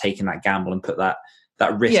have taken that gamble and put that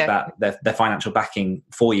risk, their financial backing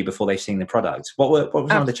for you before they've seen the product. What were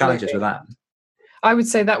some of the challenges with that? I would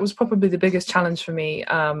say that was probably the biggest challenge for me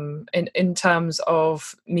in terms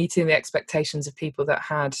of meeting the expectations of people that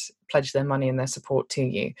had pledged their money and their support to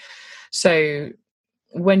you. So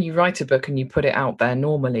when you write a book and you put it out there,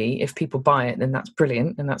 normally, if people buy it, then that's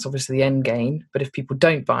brilliant. And that's obviously the end game. But if people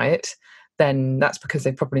don't buy it, then that's because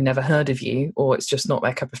they've probably never heard of you, or it's just not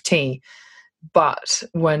their cup of tea. But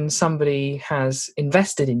when somebody has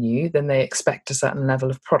invested in you, then they expect a certain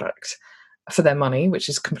level of product for their money, which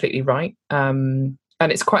is completely right. And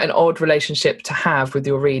it's quite an odd relationship to have with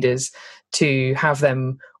your readers, to have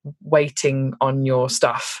them waiting on your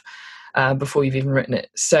stuff before you've even written it.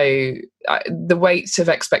 So the weight of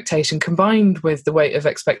expectation combined with the weight of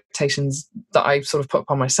expectations that I sort of put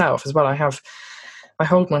upon myself as well. I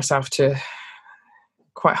hold myself to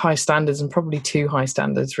quite high standards, and probably too high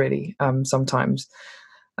standards really sometimes,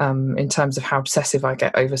 in terms of how obsessive I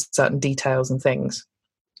get over certain details and things.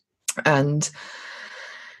 And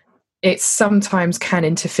it sometimes can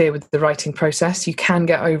interfere with the writing process. You can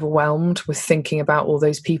get overwhelmed with thinking about all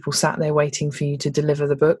those people sat there waiting for you to deliver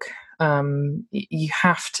the book. You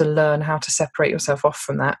have to learn how to separate yourself off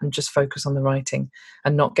from that and just focus on the writing,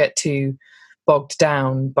 and not get too bogged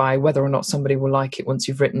down by whether or not somebody will like it once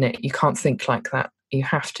you've written it. You can't think like that. You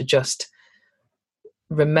have to just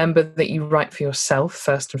remember that you write for yourself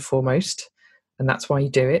first and foremost, and that's why you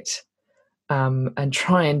do it. And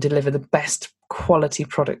try and deliver the best quality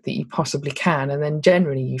product that you possibly can. And then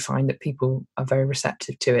generally you find that people are very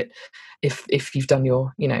receptive to it. If you've done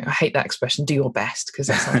your, I hate that expression, do your best, because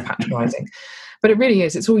that sounds patronizing. But it really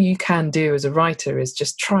is. It's all you can do as a writer is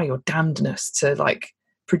just try your damnedest to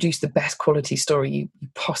produce the best quality story you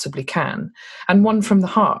possibly can. And one from the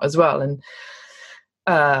heart as well. And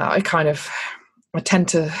I tend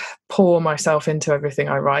to pour myself into everything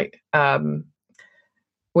I write.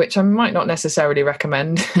 Which I might not necessarily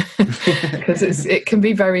recommend because it can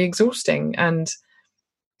be very exhausting. And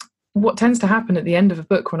what tends to happen at the end of a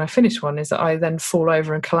book when I finish one is that I then fall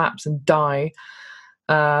over and collapse and die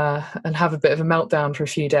and have a bit of a meltdown for a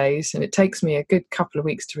few days. And it takes me a good couple of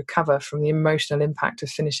weeks to recover from the emotional impact of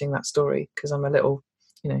finishing that story, because I'm a little,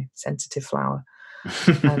 sensitive flower.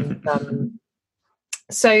 And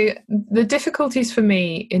so the difficulties for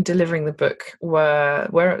me in delivering the book were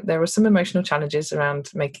where there were some emotional challenges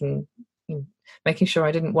around making sure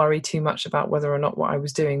I didn't worry too much about whether or not what I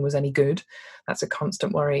was doing was any good. That's a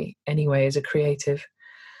constant worry anyway as a creative.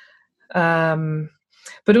 But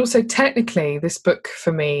also technically, this book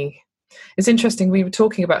for me is interesting. We were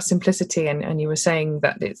talking about simplicity, and you were saying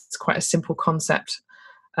that it's quite a simple concept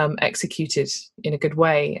executed in a good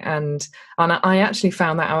way, and I actually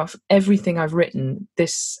found that out of everything I've written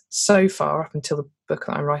this so far, up until the book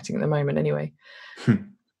that I'm writing at the moment anyway,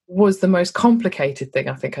 was the most complicated thing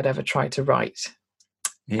I think I'd ever tried to write.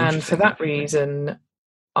 And for that reason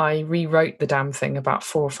I rewrote the damn thing about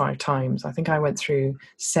 4 or 5 times. I think I went through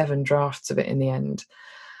 7 drafts of it in the end,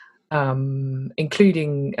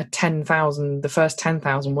 including the first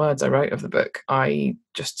 10,000 words I wrote of the book. I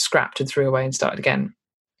just scrapped and threw away and started again,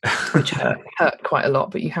 which hurt quite a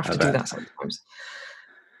lot, but you have to do that sometimes.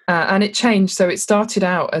 And it changed. So it started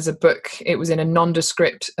out as a book. It was in a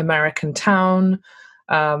nondescript American town.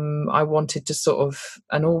 I wanted to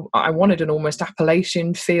I wanted an almost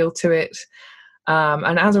Appalachian feel to it.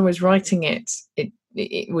 And as I was writing it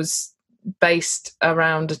was based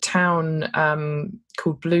around a town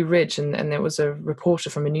called Blue Ridge, and there was a reporter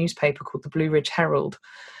from a newspaper called the Blue Ridge Herald.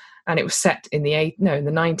 And it was set in the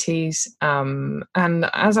 90s. And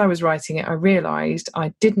as I was writing it, I realised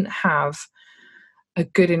I didn't have a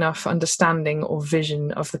good enough understanding or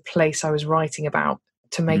vision of the place I was writing about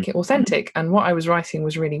to make it authentic. And what I was writing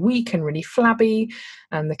was really weak and really flabby,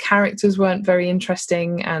 and the characters weren't very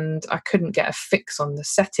interesting, and I couldn't get a fix on the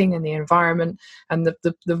setting and the environment, and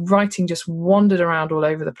the writing just wandered around all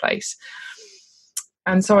over the place.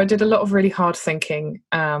 And so I did a lot of really hard thinking,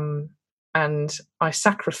 and I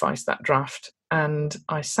sacrificed that draft, and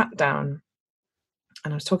I sat down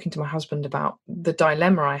and I was talking to my husband about the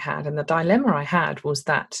dilemma I had. And the dilemma I had was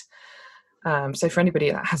that, so for anybody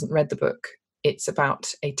that hasn't read the book, it's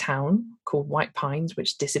about a town called White Pines,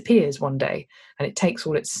 which disappears one day, and it takes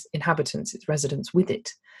all its inhabitants, its residents, with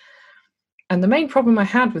it. And the main problem I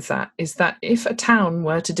had with that is that if a town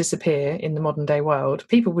were to disappear in the modern day world,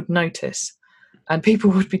 people would notice, and people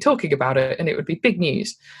would be talking about it, and it would be big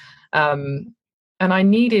news. And I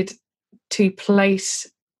needed to place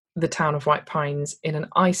the town of White Pines in an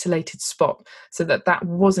isolated spot so that that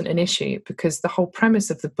wasn't an issue, because the whole premise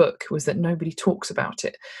of the book was that nobody talks about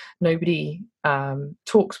it. Nobody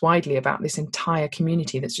talks widely about this entire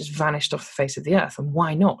community that's just vanished off the face of the earth, and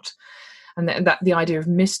why not? And that the idea of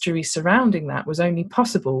mystery surrounding that was only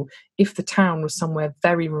possible if the town was somewhere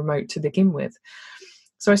very remote to begin with.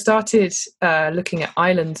 So I started looking at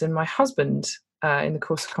islands, and my husband, in the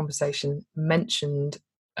course of conversation, mentioned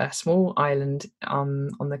a small island on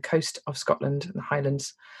the coast of Scotland, the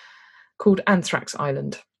Highlands, called Anthrax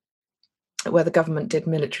Island, where the government did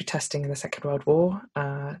military testing in the Second World War,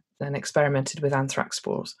 then experimented with anthrax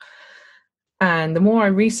spores. And the more I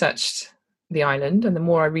researched the island, and the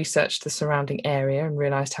more I researched the surrounding area and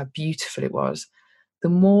realised how beautiful it was, the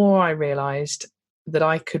more I realised that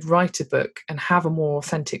I could write a book and have a more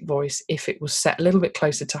authentic voice if it was set a little bit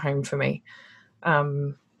closer to home for me.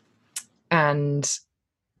 And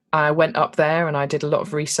I went up there and I did a lot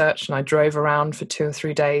of research, and I drove around for 2 or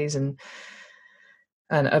 3 days and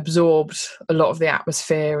absorbed a lot of the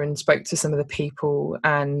atmosphere and spoke to some of the people,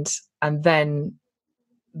 and then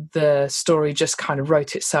the story just kind of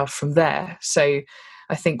wrote itself from there. So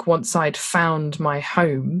I think once I'd found my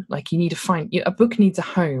home, like a book needs a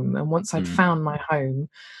home, and once I'd found my home,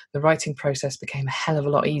 the writing process became a hell of a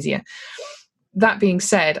lot easier. That being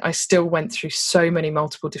said, I still went through so many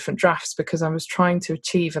multiple different drafts because I was trying to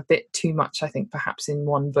achieve a bit too much, I think, perhaps in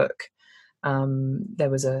one book. There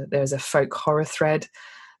was a folk horror thread,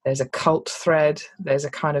 there's a cult thread, there's a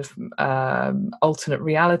kind of alternate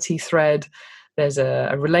reality thread, there's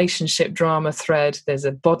a relationship drama thread, there's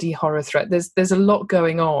a body horror thread. There's a lot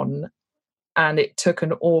going on, and it took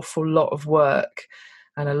an awful lot of work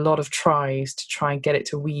and a lot of tries to try and get it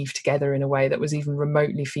to weave together in a way that was even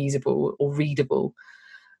remotely feasible or readable.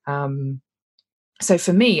 So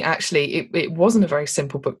for me, actually, it wasn't a very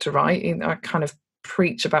simple book to write. I kind of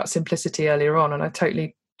preach about simplicity earlier on, and I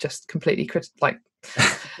totally just completely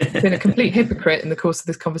been a complete hypocrite in the course of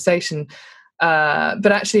this conversation.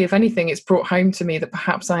 But actually, if anything, it's brought home to me that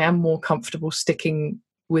perhaps I am more comfortable sticking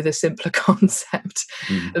with a simpler concept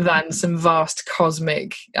than some vast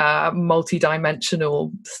cosmic multi-dimensional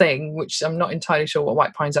thing, which I'm not entirely sure what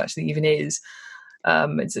White Pines actually even is.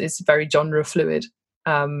 It's very genre fluid,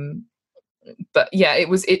 but yeah,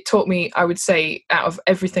 it taught me, I would say, out of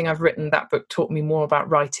everything I've written, that book taught me more about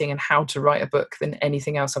writing and how to write a book than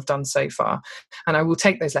anything else I've done so far. And I will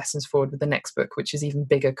take those lessons forward with the next book, which is even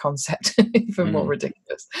bigger concept, even more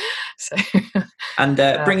ridiculous. So, and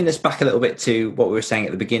bringing this back a little bit to what we were saying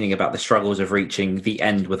at the beginning about the struggles of reaching the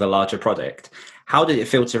end with a larger project, how did it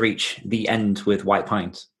feel to reach the end with White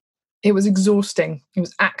Pines? It was exhausting. It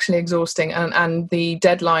was actually exhausting. And the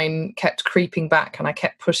deadline kept creeping back, and I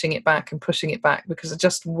kept pushing it back because I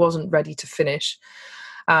just wasn't ready to finish.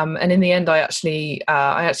 And in the end, I actually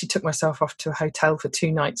took myself off to a hotel for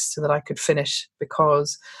 2 nights so that I could finish,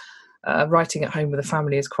 because writing at home with a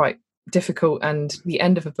family is quite difficult. And the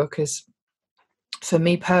end of a book is, for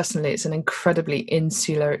me personally, it's an incredibly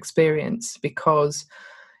insular experience, because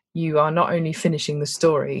you are not only finishing the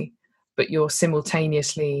story, but you're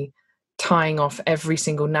simultaneously tying off every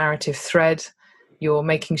single narrative thread. You're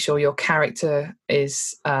making sure your character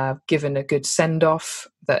is given a good send-off,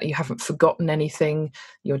 that you haven't forgotten anything.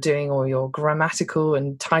 You're doing all your grammatical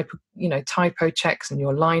and typo checks and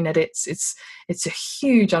your line edits. It's a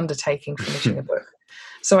huge undertaking finishing a book.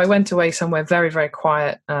 So I went away somewhere very, very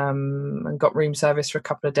quiet, and got room service for a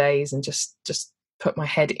couple of days and just put my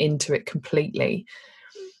head into it completely.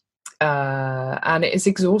 And it is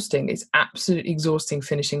exhausting. It's absolutely exhausting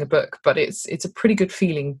finishing a book, but it's a pretty good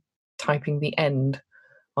feeling typing the end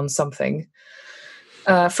on something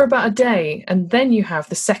for about a day. And then you have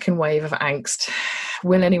the second wave of angst.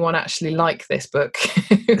 Will anyone actually like this book?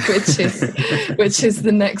 which is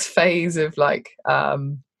the next phase of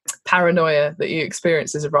paranoia that you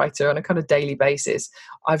experience as a writer on a kind of daily basis.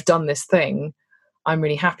 I've done this thing. I'm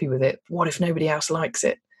really happy with it. What if nobody else likes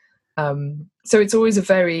it? So it's always a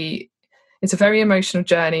very emotional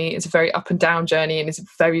journey. It's a very up and down journey, and it's a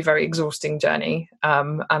very, very exhausting journey.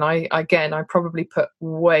 And I probably put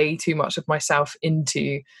way too much of myself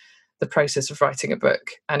into the process of writing a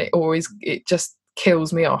book, and it just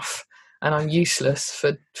kills me off, and I'm useless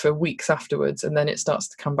for weeks afterwards. And then it starts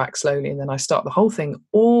to come back slowly, and then I start the whole thing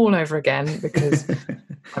all over again because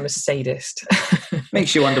I'm a sadist.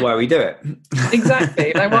 Makes you wonder why we do it.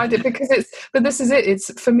 Exactly. Like, why did? Because but this is it.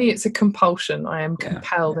 It's, for me, it's a compulsion. I am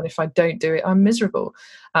compelled, and if I don't do it, I'm miserable.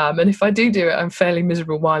 And if I do it, I'm fairly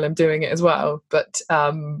miserable while I'm doing it as well. But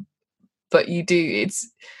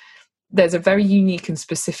there's a very unique and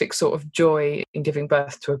specific sort of joy in giving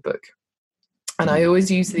birth to a book. And I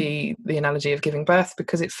always use the analogy of giving birth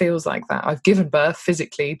because it feels like that. I've given birth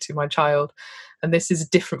physically to my child, and this is a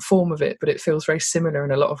different form of it, but it feels very similar in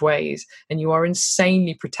a lot of ways. And you are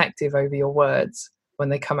insanely protective over your words when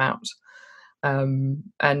they come out. And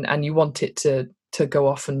you want it to go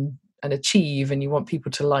off and achieve, and you want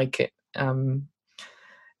people to like it.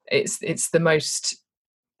 It's the most...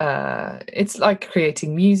 it's like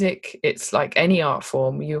creating music. It's like any art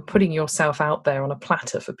form. You're putting yourself out there on a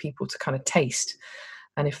platter for people to kind of taste.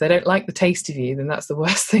 And if they don't like the taste of you, then that's the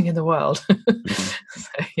worst thing in the world. So,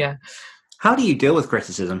 yeah. How do you deal with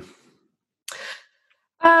criticism?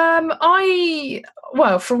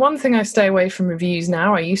 Well, for one thing, I stay away from reviews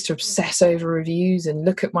now. I used to obsess over reviews and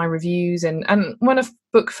look at my reviews. And when a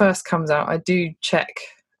book first comes out, I do check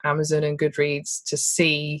Amazon and Goodreads to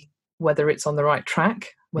see whether it's on the right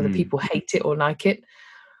track, whether people hate it or like it.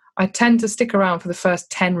 I tend to stick around for the first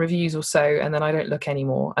 10 reviews or so, and then I don't look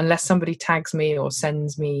anymore unless somebody tags me or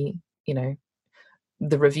sends me,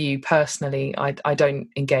 the review personally. I don't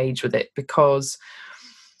engage with it because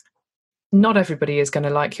not everybody is going to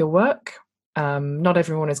like your work. Not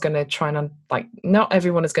everyone is going to try and not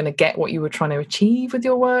everyone is going to get what you were trying to achieve with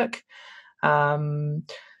your work.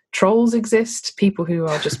 Trolls exist. People who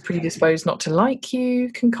are just predisposed not to like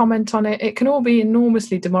you can comment on it. It can all be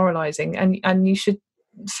enormously demoralizing, and you should,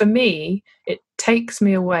 for me, it takes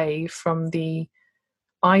me away from the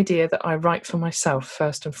idea that I write for myself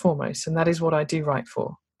first and foremost, and that is what I do write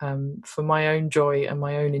for my own joy and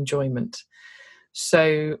my own enjoyment.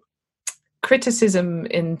 So criticism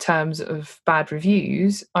in terms of bad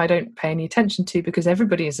reviews, I don't pay any attention to, because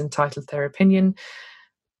everybody is entitled to their opinion.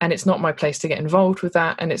 And it's not my place to get involved with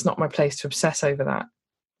that, and it's not my place to obsess over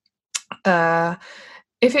that.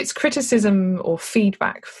 If it's criticism or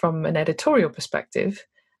feedback from an editorial perspective,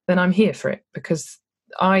 then I'm here for it, because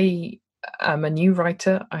I am a new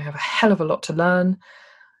writer. I have a hell of a lot to learn.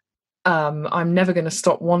 I'm never going to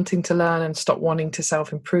stop wanting to learn and stop wanting to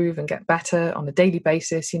self-improve and get better on a daily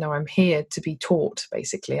basis. I'm here to be taught,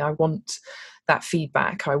 basically. I want that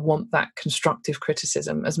feedback. I want that constructive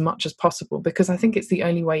criticism as much as possible, because I think it's the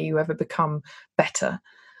only way you ever become better.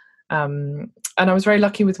 And I was very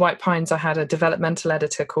lucky with White Pines. I had a developmental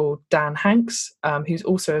editor called Dan Hanks, who's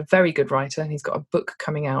also a very good writer, and he's got a book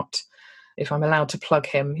coming out, if I'm allowed to plug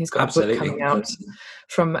him. He's got a book coming out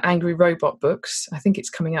from Angry Robot Books. I think it's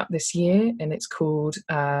coming out this year, and it's called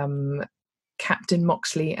Captain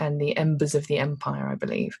Moxley and the Embers of the Empire, I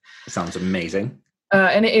believe. Sounds amazing.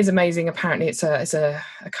 And it is amazing. Apparently it's a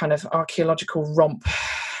kind of archaeological romp,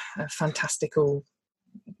 a fantastical,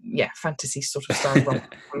 fantasy sort of style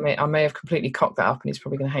romp. I may have completely cocked that up, and he's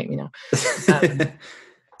probably going to hate me now.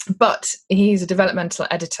 But he's a developmental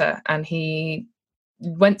editor, and he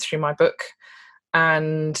went through my book,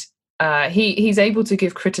 and he's able to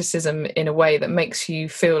give criticism in a way that makes you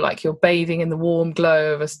feel like you're bathing in the warm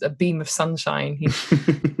glow of a beam of sunshine. He's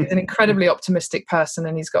an incredibly optimistic person,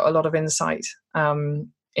 and he's got a lot of insight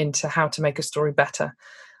into how to make a story better.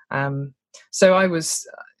 So I was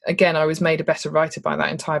made a better writer by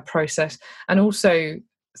that entire process, and also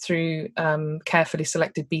through carefully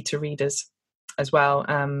selected beta readers as well.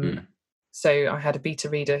 So I had a beta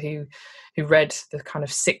reader who read the kind of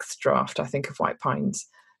 6th draft, I think, of White Pines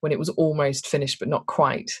when it was almost finished but not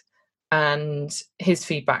quite. And his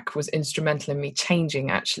feedback was instrumental in me changing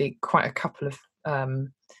actually quite a couple of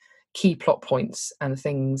key plot points and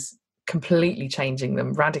things, completely changing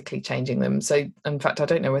them, radically changing them. So in fact, I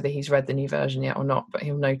don't know whether he's read the new version yet or not, but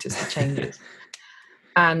he'll notice the changes.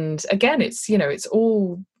 And again, it's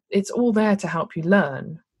all there to help you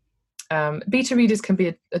learn. Beta readers can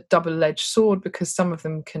be a double-edged sword, because some of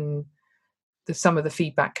the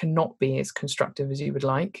feedback cannot be as constructive as you would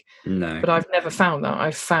like. No. But I've never found that.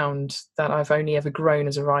 I've found that I've only ever grown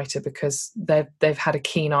as a writer because they've had a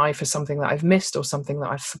keen eye for something that I've missed, or something that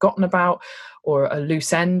I've forgotten about, or a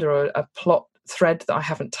loose end, or a plot thread that I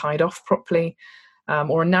haven't tied off properly.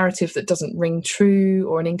 or a narrative that doesn't ring true,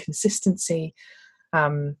 or an inconsistency.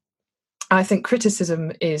 I think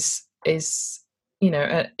criticism is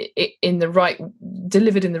delivered in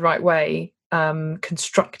the right way,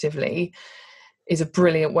 constructively, is a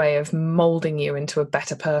brilliant way of molding you into a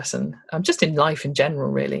better person, just in life in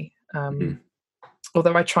general, really.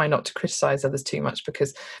 Although I try not to criticize others too much,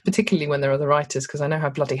 because particularly when they're other writers, because I know how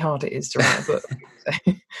bloody hard it is to write a book.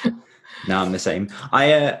 No, I'm the same.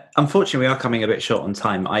 Unfortunately, we are coming a bit short on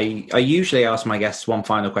time. I usually ask my guests one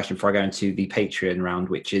final question before I go into the Patreon round,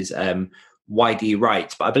 which is why do you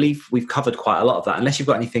write? But I believe we've covered quite a lot of that. Unless you've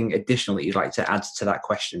got anything additional that you'd like to add to that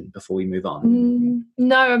question before we move on.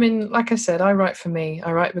 No, I mean, like I said, I write for me.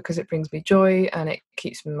 I write because it brings me joy and it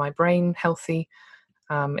keeps my brain healthy.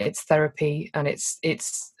 It's therapy, and it's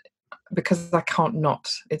because I can't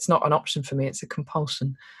not. It's not an option for me. It's a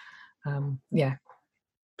compulsion. Yeah.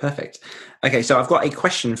 Perfect. Okay, so I've got a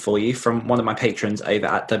question for you from one of my patrons over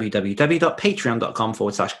at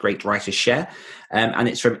www.patreon.com/greatwritershare. And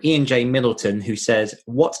it's from Ian J. Middleton, who says,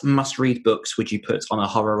 what must-read books would you put on a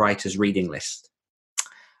horror writer's reading list?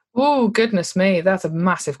 Oh, goodness me. That's a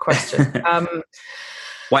massive question.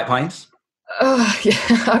 White Pines?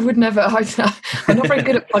 Yeah, I would never. I'm not very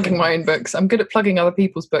good at plugging my own books. I'm good at plugging other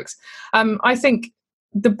people's books. I think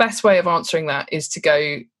the best way of answering that is to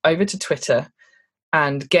go over to Twitter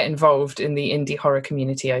and get involved in the indie horror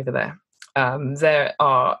community over there. There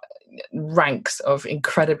are ranks of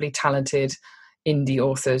incredibly talented indie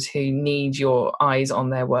authors who need your eyes on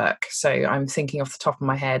their work. So I'm thinking off the top of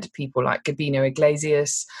my head, people like Gabino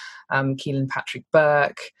Iglesias, Keelan Patrick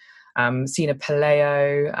Burke, Sina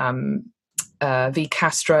Pelayo, V.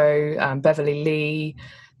 Castro, Beverly Lee.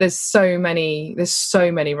 There's so many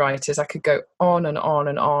writers. I could go on and on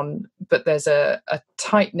and on, but there's a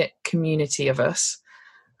tight-knit community of us.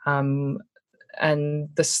 And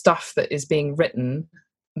the stuff that is being written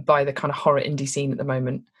by the kind of horror indie scene at the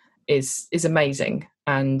moment is amazing,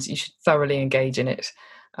 and you should thoroughly engage in it.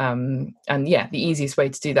 And yeah, the easiest way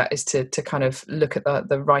to do that is to kind of look at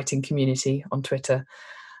the writing community on Twitter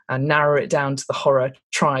and narrow it down to the horror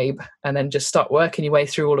tribe, and then just start working your way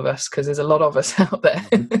through all of us, because there's a lot of us out there.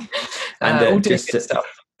 And all doing good stuff.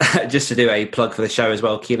 Just to do a plug for the show as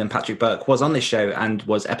well, Keelan Patrick Burke was on this show and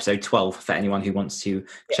was episode 12 for anyone who wants to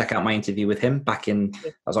check out my interview with him back in,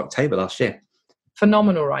 that was October last year.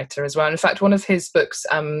 Phenomenal writer as well. In fact, one of his books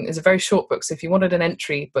is a very short book, so if you wanted an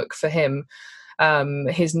entry book for him,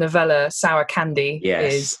 his novella Sour Candy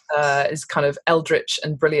is kind of eldritch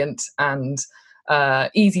and brilliant and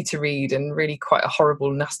easy to read, and really quite a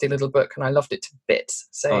horrible, nasty little book, and I loved it to bits.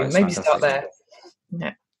 So maybe start there.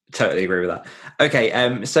 Yeah. Totally agree with that. Okay,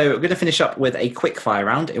 so we're going to finish up with a quick fire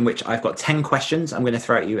round in which I've got 10 questions I'm going to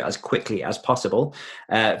throw at you as quickly as possible.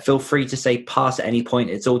 Feel free to say pass at any point.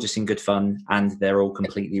 It's all just in good fun, and they're all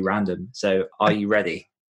completely random. So are you ready?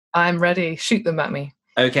 I'm ready. Shoot them at me.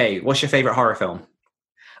 Okay, what's your favourite horror film?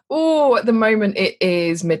 Oh, at the moment it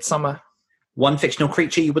is Midsommar. One fictional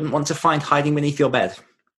creature you wouldn't want to find hiding beneath your bed?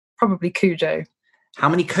 Probably Cujo. How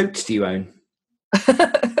many coats do you own?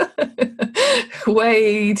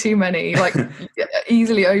 Way too many, like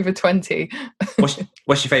easily over 20. What's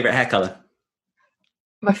your favourite hair colour?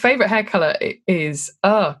 My favourite hair colour is,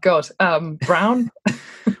 brown.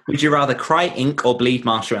 Would you rather cry ink or bleed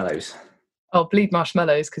marshmallows? Oh, bleed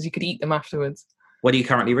marshmallows, because you could eat them afterwards. What are you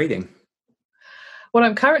currently reading? What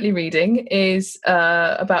I'm currently reading is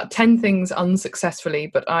about 10 things unsuccessfully,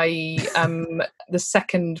 but I'm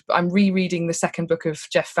rereading the second book of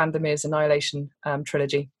Jeff Vandermeer's Annihilation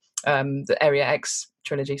trilogy, the Area X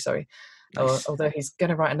trilogy, sorry. Nice. Although he's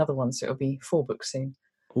going to write another one, so it'll be 4 books soon.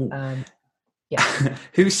 Yeah.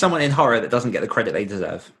 Who's someone in horror that doesn't get the credit they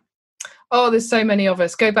deserve? Oh, there's so many of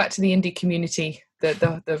us. Go back to the indie community.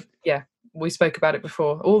 We spoke about it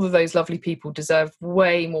before. All of those lovely people deserve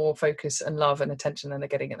way more focus and love and attention than they're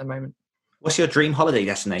getting at the moment. What's your dream holiday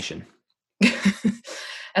destination?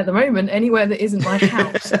 At the moment, anywhere that isn't my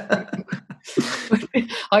house.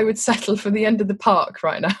 I would settle for the end of the park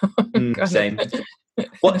right now. Same.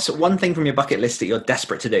 What's one thing from your bucket list that you're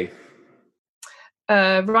desperate to do?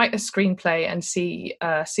 Write a screenplay and see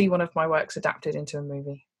one of my works adapted into a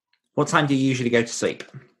movie. What time do you usually go to sleep?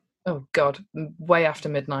 Oh, God, way after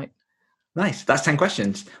midnight. Nice. That's 10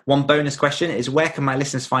 questions. One bonus question is, where can my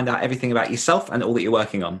listeners find out everything about yourself and all that you're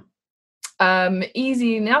working on?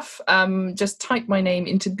 Easy enough. Just type my name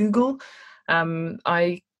into Google.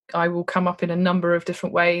 I will come up in a number of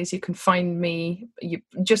different ways. You can find me. You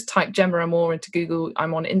just type Gemma Amor into Google.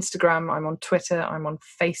 I'm on Instagram. I'm on Twitter. I'm on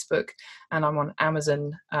Facebook, and I'm on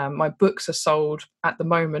Amazon. My books are sold at the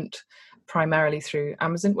moment primarily through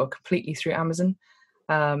Amazon, well, completely through Amazon.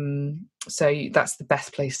 So that's the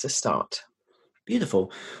best place to start.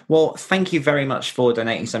 Beautiful. Well, thank you very much for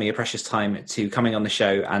donating some of your precious time to coming on the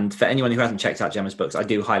show. And for anyone who hasn't checked out Gemma's books, I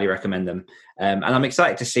do highly recommend them. And I'm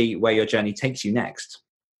excited to see where your journey takes you next.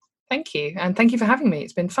 Thank you. And thank you for having me.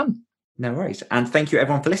 It's been fun. No worries. And thank you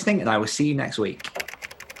everyone for listening, and I will see you next week.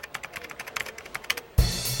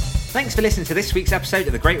 Thanks for listening to this week's episode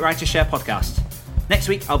of the Great Writers Share podcast. Next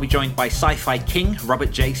week, I'll be joined by sci-fi king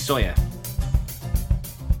Robert J. Sawyer.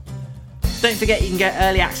 Don't forget you can get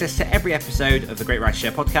early access to every episode of the Great Writers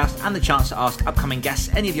Share podcast and the chance to ask upcoming guests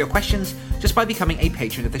any of your questions just by becoming a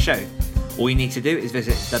patron of the show. All you need to do is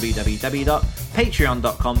visit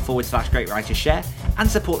www.patreon.com/Great Writers Share and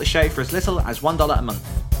support the show for as little as $1 a month.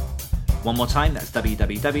 One more time, that's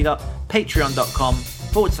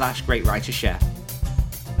www.patreon.com/Great Writers Share.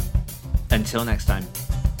 Until next time.